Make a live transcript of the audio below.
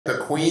The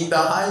queen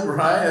died,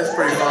 right? That's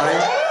pretty funny.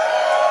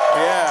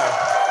 Yeah.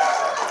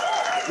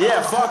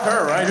 Yeah, fuck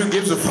her, right? Who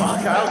gives a fuck?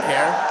 I don't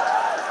care.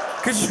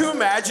 Could you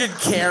imagine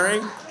caring?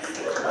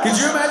 Could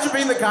you imagine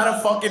being the kind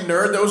of fucking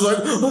nerd that was like,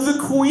 oh, the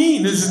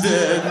queen is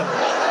dead?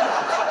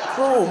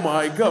 Oh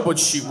my god, but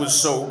she was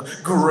so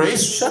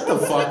grace. Shut the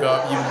fuck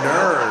up, you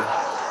nerd.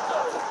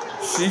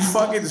 She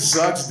fucking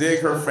sucks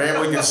dick. Her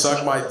family can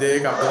suck my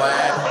dick.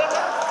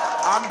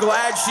 I'm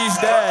glad she's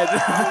dead.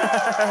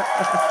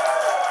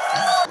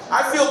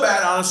 I feel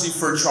bad, honestly,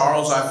 for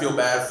Charles. I feel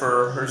bad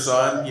for her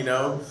son, you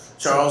know?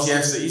 Charles,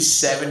 he's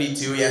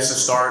 72. He has to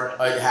start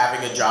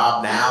having a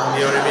job now,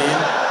 you know what I mean?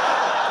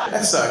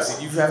 That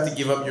sucks. You have to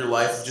give up your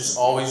life of just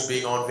always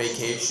being on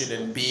vacation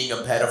and being a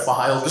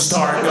pedophile to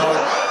start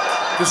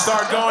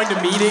going to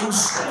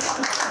meetings.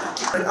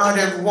 I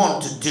don't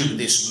want to do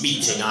this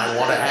meeting. I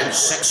want to have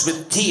sex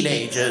with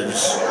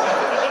teenagers.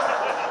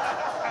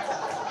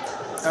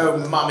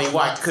 Oh, Mommy,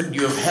 why couldn't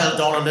you have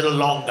held on a little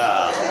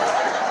longer?